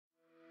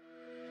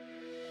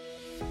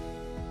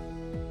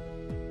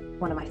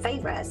one of my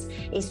favorites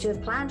is to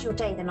have planned your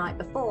day the night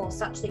before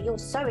such that you're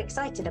so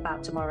excited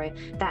about tomorrow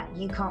that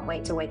you can't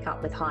wait to wake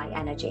up with high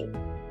energy.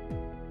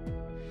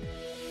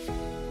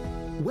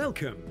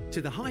 Welcome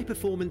to the High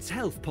Performance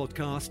Health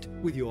Podcast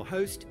with your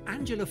host,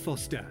 Angela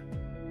Foster.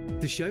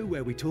 The show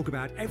where we talk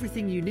about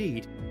everything you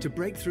need to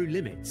break through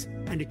limits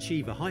and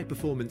achieve a high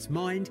performance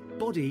mind,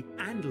 body,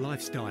 and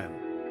lifestyle.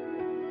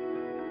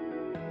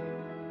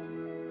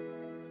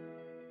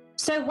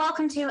 So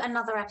welcome to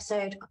another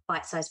episode of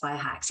Bitesize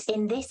Biohacks.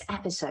 In this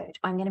episode,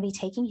 I'm going to be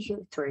taking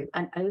you through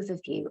an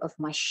overview of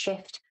my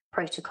shift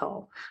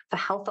protocol for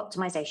health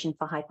optimization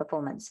for high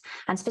performance.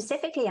 And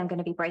specifically, I'm going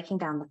to be breaking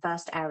down the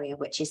first area,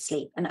 which is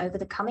sleep. And over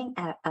the coming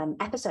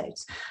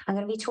episodes, I'm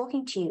going to be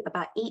talking to you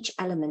about each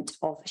element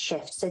of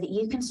shift so that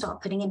you can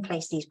start putting in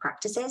place these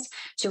practices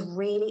to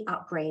really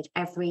upgrade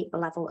every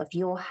level of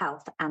your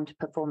health and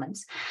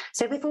performance.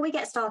 So before we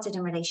get started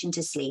in relation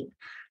to sleep,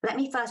 let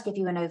me first give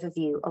you an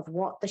overview of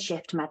what the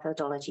shift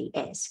methodology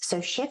is. So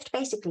shift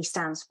basically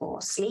stands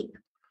for sleep,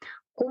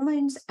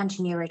 hormones and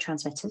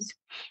neurotransmitters,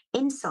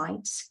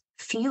 insights,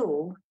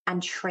 fuel,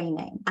 and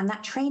training. And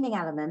that training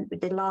element,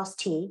 with the last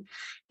T,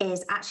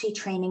 is actually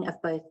training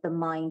of both the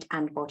mind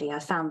and body. I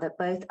found that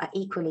both are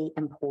equally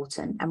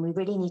important, and we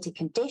really need to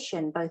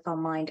condition both our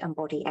mind and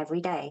body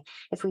every day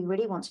if we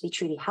really want to be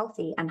truly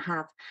healthy and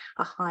have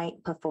a high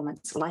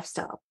performance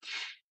lifestyle.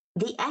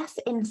 The F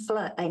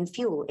in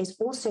fuel is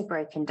also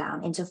broken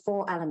down into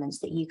 4 elements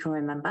that you can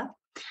remember.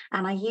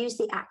 And I use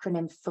the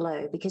acronym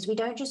FLOW because we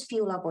don't just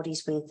fuel our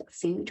bodies with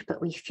food,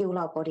 but we fuel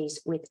our bodies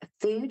with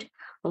food,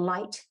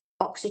 light,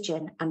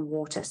 oxygen, and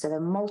water. So there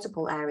are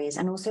multiple areas,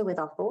 and also with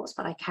our thoughts,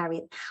 but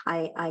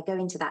I go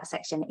into that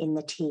section in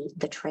the T,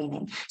 the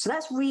training. So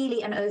that's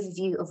really an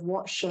overview of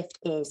what shift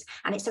is.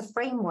 And it's a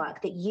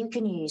framework that you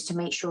can use to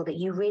make sure that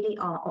you really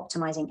are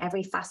optimizing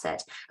every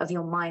facet of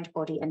your mind,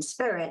 body, and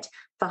spirit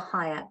for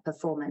higher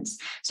performance.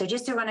 So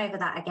just to run over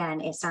that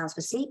again, it stands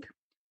for sleep,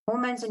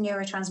 hormones and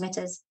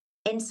neurotransmitters,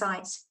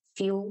 insights,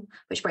 fuel,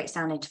 which breaks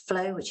down into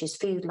flow, which is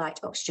food, light,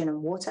 oxygen,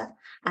 and water.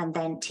 And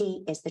then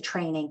T is the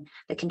training,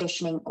 the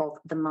conditioning of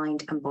the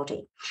mind and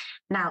body.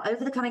 Now,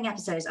 over the coming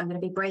episodes, I'm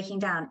going to be breaking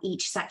down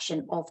each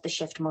section of the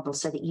shift model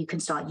so that you can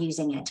start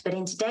using it. But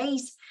in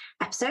today's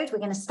episode, we're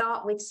going to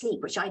start with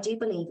sleep, which I do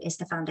believe is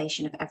the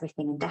foundation of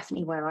everything, and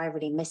definitely where I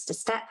really missed a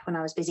step when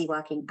I was busy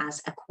working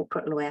as a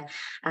corporate lawyer,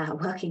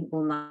 working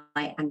all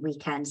night and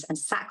weekends and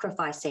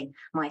sacrificing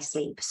my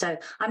sleep. So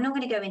I'm not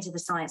going to go into the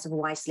science of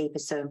why sleep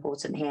is so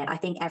important here. I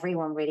think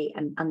everyone really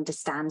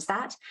understands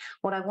that.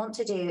 What I want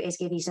to do is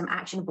give you some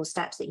actionable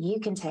steps that you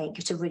can take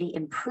to really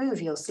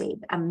improve your sleep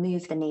and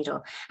move the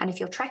needle. And if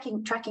you're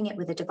tracking it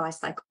with a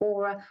device like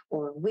Aura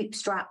or a Whoop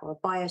strap or a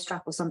Bio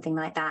strap or something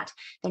like that,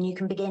 then you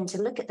can begin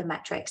to look at the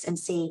metrics and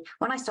see,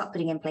 when I start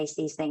putting in place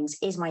these things,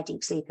 is my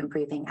deep sleep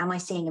improving? Am I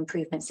seeing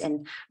improvements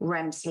in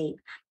REM sleep?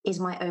 Is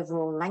my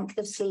overall length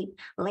of sleep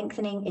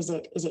lengthening? Is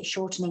it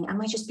shortening? Am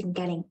I just been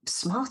getting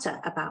smarter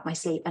about my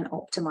sleep and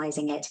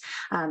optimizing it?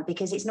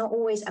 Because it's not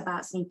always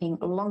about sleeping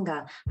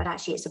longer, but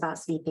actually it's about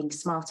sleeping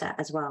smarter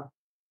as well.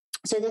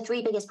 So the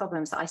 3 biggest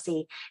problems that I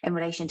see in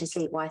relation to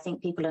sleep, why I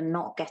think people are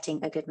not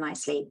getting a good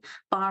night's sleep,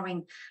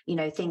 barring,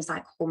 things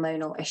like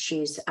hormonal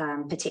issues,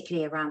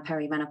 particularly around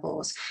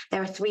perimenopause,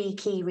 there are 3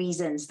 key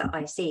reasons that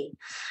I see.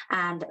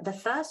 And the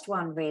first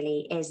one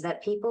really is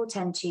that people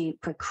tend to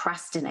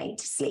procrastinate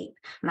sleep.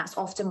 And that's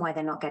often why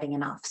they're not getting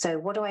enough. So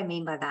what do I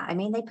mean by that? I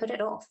mean, they put it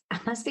off.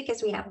 And that's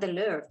because we have the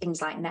lure of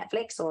things like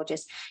Netflix or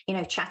just,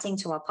 chatting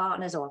to our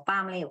partners or our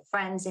family or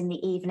friends in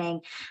the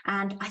evening.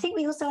 And I think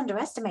we also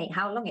underestimate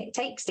how long it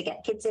takes to get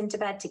kids into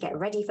bed, to get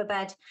ready for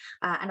bed.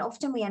 And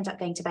often we end up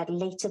going to bed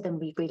later than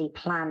we really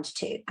planned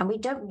to. And we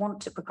don't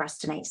want to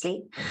procrastinate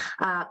sleep.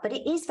 But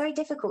it is very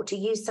difficult to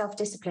use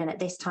self-discipline at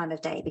this time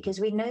of day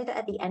because we know that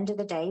at the end of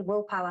the day,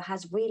 willpower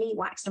has really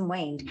waxed and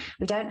waned.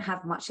 We don't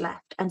have much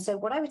left. And so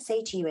what I would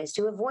say to you is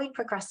to avoid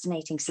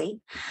procrastinating sleep,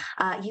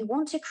 you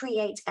want to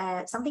create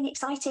something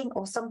exciting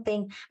or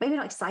something, maybe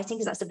not exciting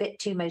because that's a bit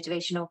too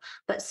motivational,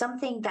 but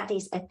something that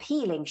is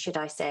appealing, should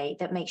I say,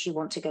 that makes you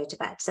want to go to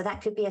bed. So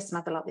that could be a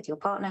snuggle up with your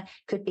partner,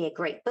 could be a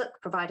great book,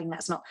 providing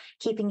that's not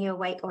keeping you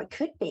awake, or it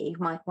could be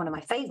one of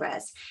my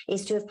favorites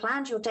is to have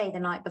planned your day the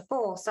night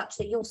before such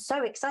that you're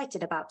so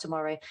excited about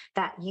tomorrow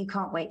that you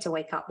can't wait to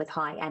wake up with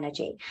high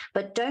energy.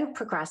 But don't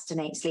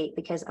procrastinate sleep,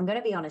 because I'm going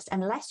to be honest,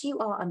 unless you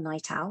are a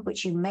night owl,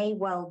 which you may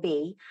well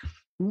be,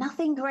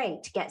 nothing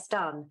great gets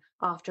done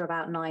after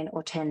about 9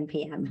 or 10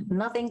 p.m.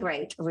 Nothing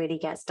great really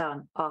gets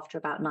done after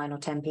about 9 or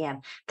 10 p.m.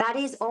 That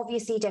is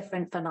obviously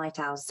different for night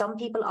owls. Some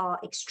people are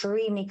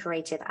extremely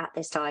creative at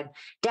this time.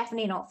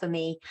 Definitely not for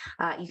me.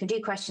 You can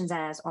do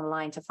questionnaires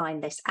online to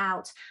find this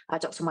out.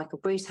 Dr. Michael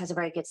Bruce has a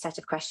very good set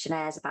of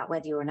questionnaires about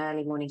whether you're an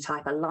early morning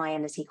type, a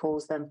lion as he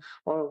calls them,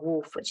 or a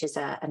wolf, which is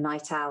a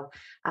night owl,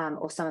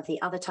 or some of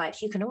the other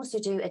types. You can also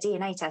do a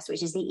DNA test,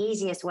 which is the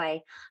easiest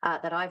way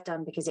that I've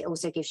done, because it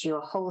also gives you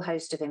a whole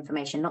host of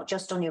information, not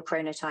just on your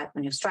chronotype,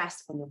 on your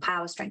stress, on your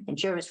power, strength,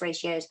 endurance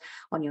ratios,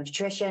 on your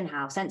nutrition,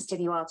 how sensitive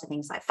you are to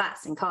things like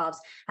fats and carbs.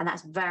 And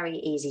that's very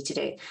easy to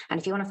do. And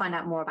if you want to find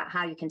out more about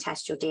how you can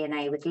test your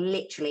DNA with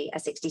literally a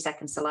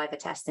 60-second saliva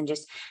test, then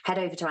just head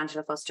over to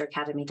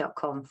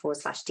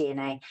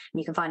angelafosteracademy.com/DNA, and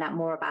you can find out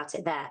more about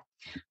it there.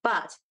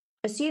 But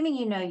assuming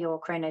you know your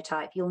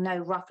chronotype, you'll know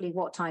roughly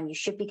what time you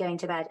should be going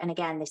to bed. And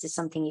again, this is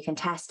something you can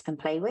test and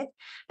play with.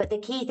 But the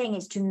key thing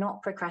is to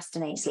not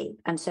procrastinate sleep.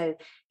 And so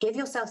give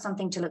yourself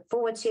something to look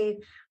forward to.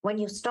 When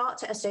you start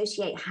to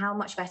associate how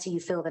much better you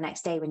feel the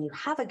next day when you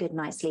have a good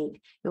night's sleep,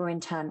 you're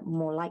in turn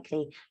more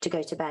likely to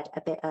go to bed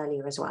a bit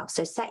earlier as well.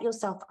 So set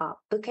yourself up,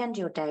 bookend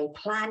your day,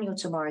 plan your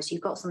tomorrow so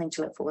you've got something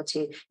to look forward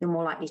to. You're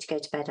more likely to go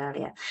to bed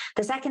earlier.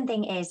 The second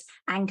thing is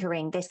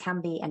anchoring. This can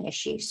be an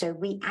issue. So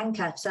we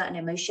anchor certain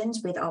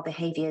emotions with our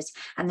behaviors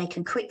and they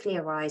can quickly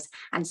arise.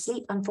 And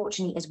sleep,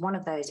 unfortunately, is one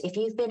of those. If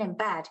you've been in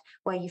bed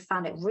where you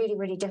found it really,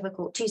 really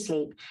difficult to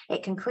sleep,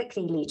 it can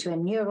quickly lead to a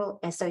neural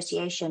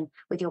association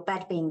with your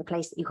bed being the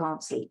place that you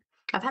can't sleep.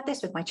 I've had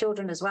this with my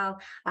children as well.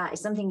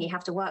 It's something you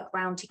have to work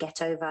around to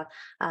get over.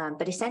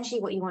 But essentially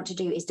what you want to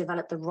do is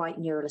develop the right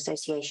neural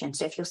association.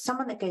 So if you're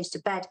someone that goes to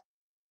bed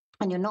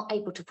and you're not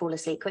able to fall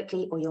asleep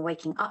quickly, or you're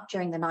waking up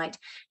during the night,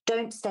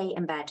 don't stay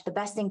in bed. The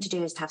best thing to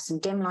do is to have some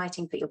dim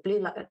lighting, put your blue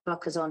light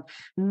blockers on,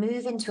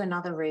 move into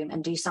another room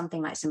and do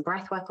something like some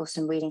breath work or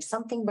some reading,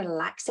 something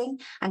relaxing,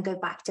 and go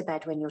back to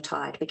bed when you're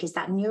tired, because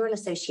that neural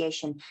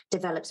association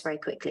develops very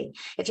quickly.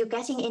 If you're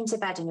getting into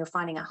bed and you're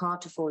finding it hard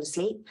to fall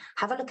asleep,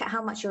 have a look at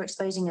how much you're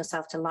exposing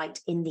yourself to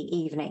light in the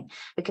evening,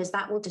 because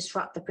that will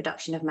disrupt the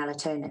production of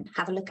melatonin.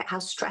 Have a look at how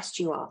stressed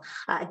you are.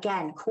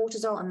 Again,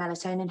 cortisol and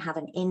melatonin have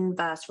an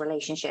inverse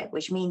relationship,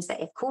 which means that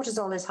if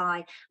cortisol is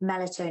high,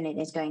 melatonin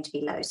is going to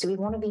be low. So we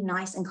want to be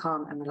nice and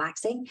calm and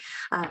relaxing,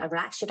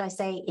 relaxed, should I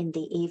say, in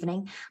the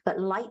evening. But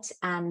light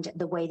and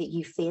the way that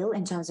you feel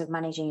in terms of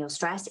managing your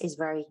stress is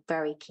very,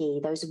 very key.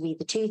 Those would be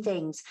the two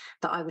things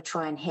that I would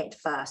try and hit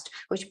first,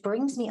 which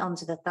brings me on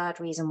to the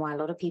third reason why a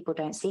lot of people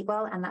don't sleep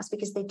well. And that's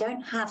because they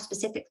don't have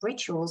specific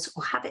rituals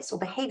or habits or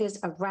behaviors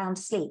around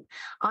sleep.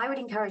 I would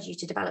encourage you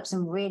to develop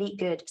some really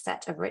good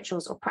set of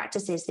rituals or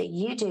practices that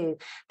you do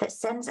that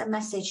sends a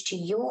message to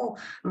your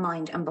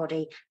mind and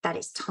body that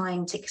it's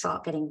time to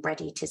start getting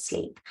ready to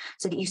sleep,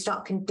 so that you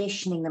start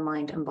conditioning the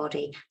mind and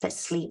body that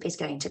sleep is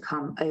going to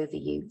come over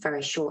you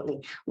very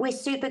shortly. We're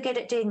super good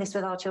at doing this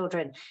with our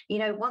children. You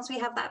know, once we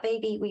have that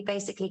baby, we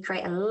basically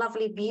create a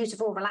lovely,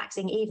 beautiful,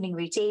 relaxing evening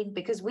routine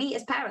because we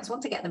as parents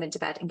want to get them into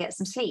bed and get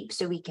some sleep.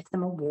 So we give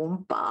them a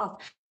warm bath.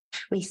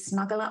 We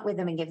snuggle up with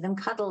them and give them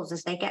cuddles.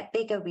 As they get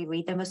bigger, we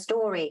read them a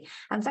story.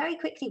 And very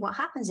quickly, what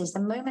happens is the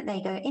moment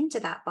they go into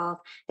that bath,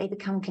 they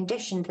become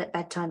conditioned that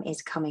bedtime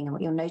is coming. And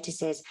what you'll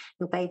notice is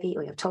your baby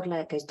or your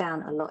toddler goes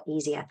down a lot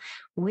easier.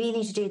 We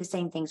need to do the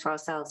same things for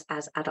ourselves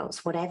as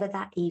adults, whatever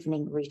that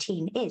evening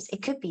routine is.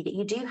 It could be that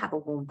you do have a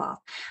warm bath.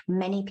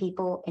 Many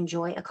people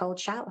enjoy a cold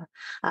shower.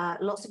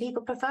 Lots of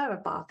people prefer a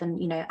bath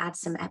and, you know, add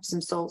some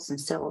Epsom salts and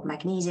so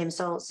magnesium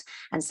salts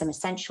and some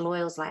essential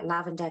oils like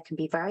lavender can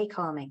be very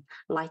calming.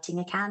 Lighting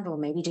a candle,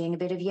 maybe doing a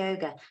bit of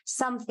yoga,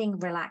 something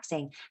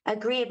relaxing.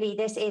 Agreeably,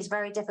 this is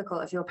very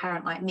difficult if you're a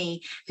parent like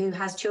me who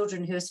has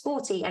children who are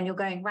sporty and you're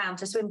going round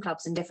to swim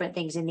clubs and different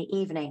things in the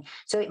evening.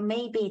 So it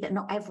may be that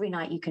not every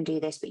night you can do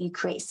this, but you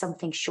create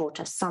something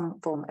shorter, some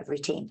form of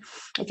routine.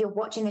 If you're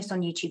watching this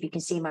on YouTube, you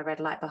can see my red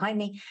light behind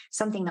me.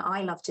 Something that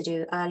I love to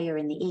do earlier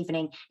in the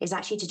evening is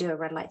actually to do a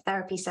red light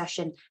therapy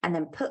session and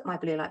then put my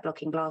blue light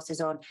blocking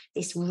glasses on.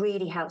 This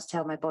really helps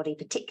tell my body,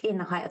 particularly in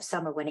the height of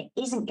summer when it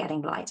isn't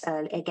getting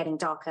getting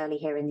dark early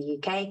here in the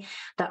UK,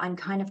 that I'm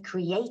kind of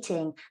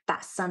creating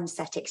that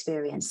sunset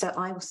experience. So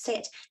I will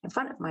sit in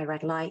front of my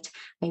red light,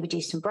 maybe do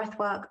some breath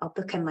work. I'll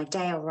book in my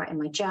day. I'll write in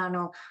my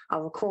journal.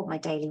 I'll record my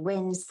daily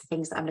wins, the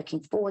things that I'm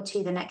looking forward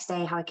to the next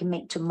day, how I can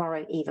make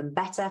tomorrow even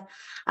better.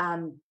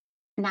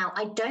 Now,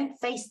 I don't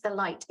face the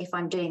light if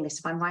I'm doing this,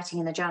 if I'm writing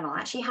in the journal. I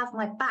actually have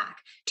my back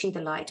to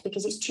the light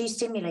because it's too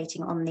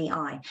stimulating on the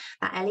eye.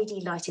 That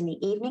LED light in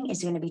the evening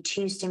is going to be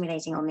too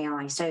stimulating on the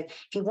eye. So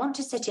if you want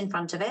to sit in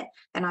front of it,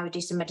 then I would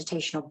do some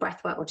meditation or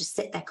breath work or just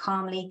sit there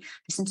calmly,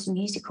 listen to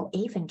music, or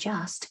even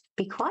just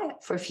be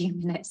quiet for a few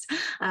minutes,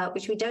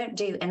 which we don't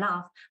do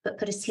enough, but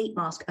put a sleep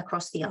mask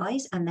across the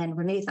eyes and then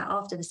remove that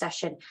after the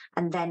session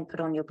and then put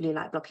on your blue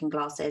light blocking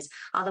glasses.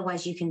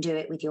 Otherwise, you can do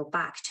it with your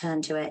back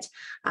turned to it.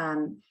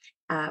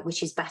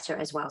 Which is better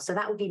as well. So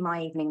that would be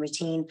my evening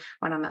routine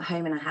when I'm at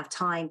home and I have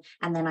time.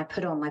 And then I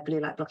put on my blue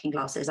light blocking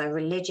glasses. I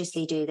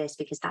religiously do this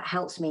because that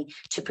helps me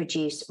to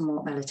produce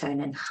more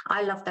melatonin.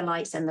 I love the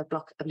lights and the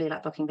blue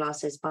light blocking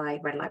glasses by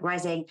Red Light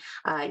Rising.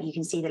 You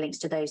can see the links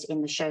to those in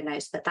the show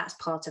notes, but that's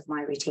part of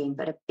my routine. routine.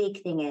 But a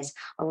big thing is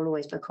I will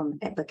always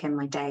book in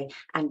my day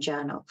and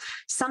journal.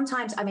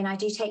 Sometimes, I mean, I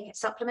do take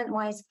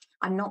supplement-wise.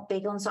 I'm not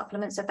big on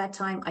supplements at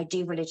bedtime. I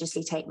do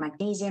religiously take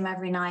magnesium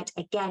every night.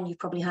 Again, you've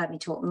probably heard me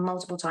talk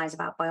multiple times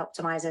about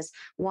Bioptimizers.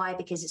 Why?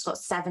 Because it's got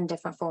 7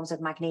 different forms of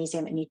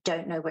magnesium and you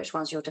don't know which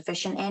ones you're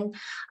deficient in.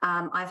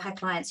 I've had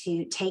clients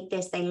who take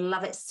this. They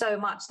love it so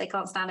much. They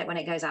can't stand it when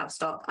it goes out of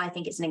stock. I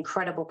think it's an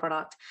incredible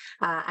product.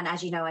 And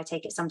as you know, I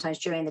take it sometimes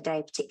during the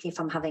day, particularly if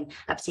I'm having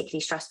a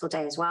particularly stressful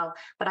day as well.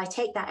 But I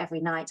take that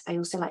every night. I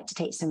also like to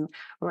take some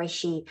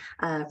reishi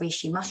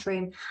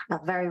mushroom,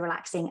 very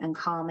relaxing and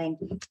calming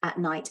at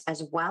night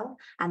as well.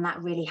 And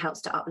that really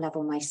helps to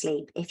up-level my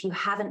sleep. If you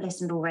haven't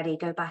listened already,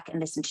 go back and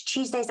listen to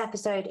Tuesday's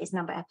episode. It's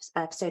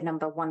episode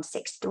number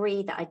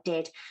 163 that I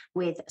did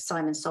with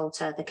Simon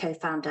Salter, the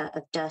co-founder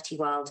of Dirty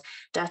World.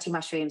 Dirty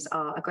Mushrooms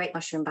are a great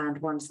mushroom band,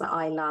 ones that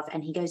I love.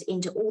 And he goes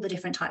into all the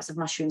different types of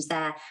mushrooms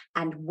there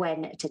and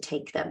when to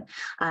take them.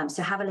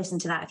 So have a listen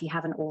to that if you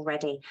haven't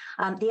already.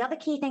 The other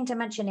key thing to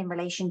mention in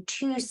relation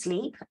to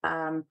sleep,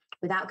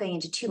 without going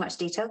into too much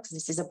detail, because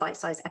this is a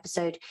bite-sized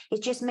episode, is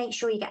just make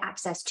sure you get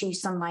access to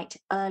sunlight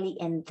early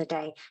in the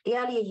day. The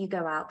earlier you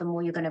go out, the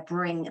more you're going to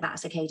bring that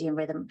circadian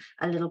rhythm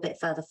a little bit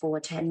further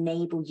forward to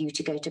enable you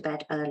to go to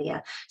bed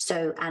earlier.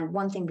 So, and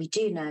one thing we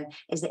do know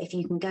is that if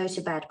you can go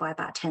to bed by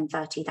about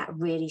 10:30, that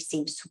really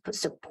seems to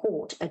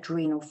support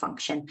adrenal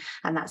function,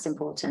 and that's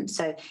important.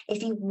 So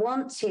if you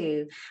want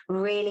to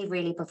really,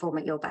 really perform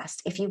at your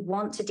best, if you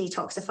want to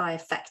detoxify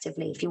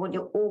effectively, if you want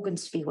your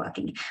organs to be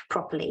working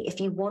properly, if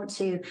you want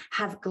to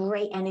have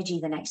great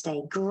energy the next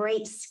day,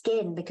 great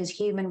skin, because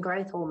human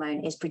growth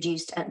hormone is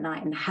produced at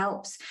night and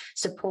helps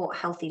support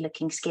healthy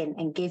looking skin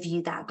and give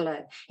you that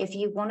glow. If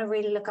you want to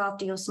really look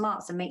after your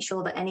smarts and make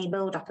sure that any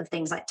buildup of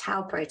things like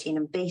tau protein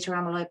and beta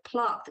amyloid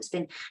plaque that's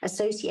been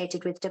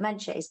associated with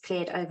dementia is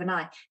cleared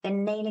overnight,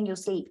 then nailing your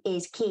sleep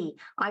is key.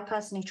 I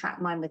personally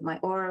track mine with my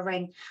Oura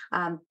Ring,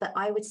 but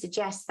I would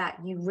suggest that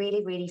you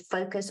really, really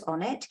focus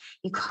on it.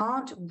 You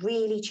can't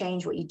really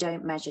change what you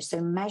don't measure.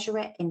 So measure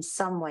it in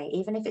some way,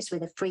 even if it's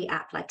with a free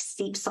app like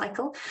Sleep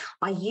Cycle.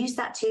 I use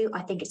that too.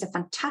 I think it's a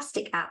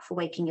fantastic app for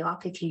waking you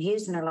up if you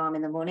use an alarm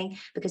in the morning,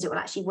 because it will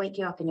actually wake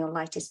you up in your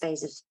lightest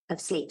phase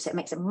of sleep. So it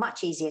makes it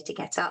much easier to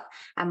get up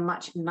and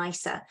much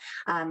nicer.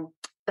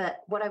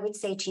 But what I would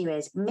say to you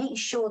is make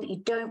sure that you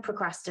don't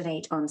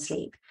procrastinate on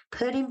sleep.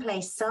 Put in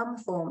place some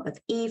form of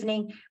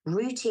evening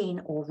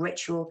routine or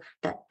ritual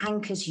that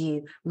anchors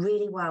you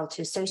really well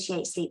to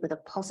associate sleep with a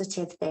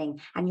positive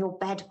thing and your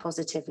bed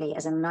positively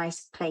as a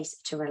nice place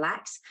to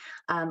relax.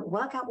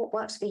 Work out what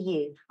works for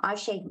you. I've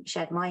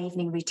shared my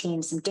evening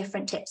routine, some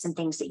different tips and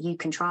things that you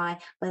can try,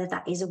 whether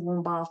that is a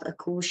warm bath, a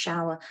cool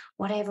shower,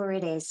 whatever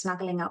it is,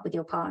 snuggling up with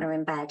your partner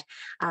in bed.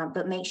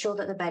 But make sure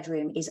that the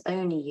bedroom is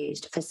only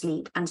used for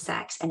sleep and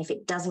sex. And if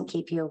it doesn't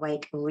keep you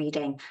awake,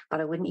 reading.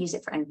 But I wouldn't use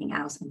it for anything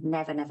else.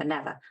 Never, never,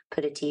 never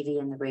put a TV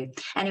in the room.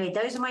 Anyway,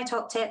 those are my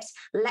top tips.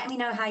 Let me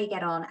know how you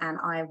get on, and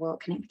I will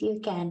connect with you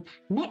again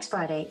next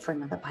Friday for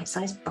another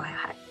bite-sized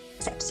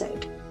Biohacks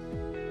episode.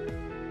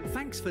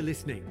 Thanks for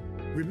listening.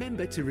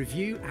 Remember to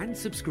review and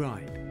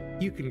subscribe.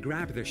 You can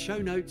grab the show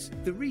notes,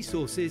 the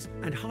resources,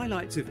 and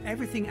highlights of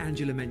everything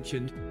Angela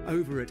mentioned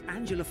over at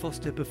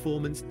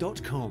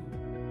angelafosterperformance.com.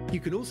 You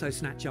can also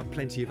snatch up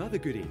plenty of other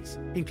goodies,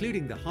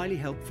 including the highly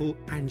helpful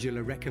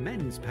Angela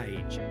Recommends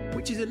page,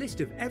 which is a list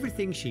of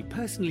everything she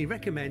personally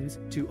recommends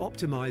to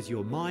optimize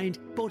your mind,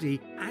 body,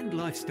 and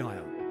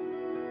lifestyle.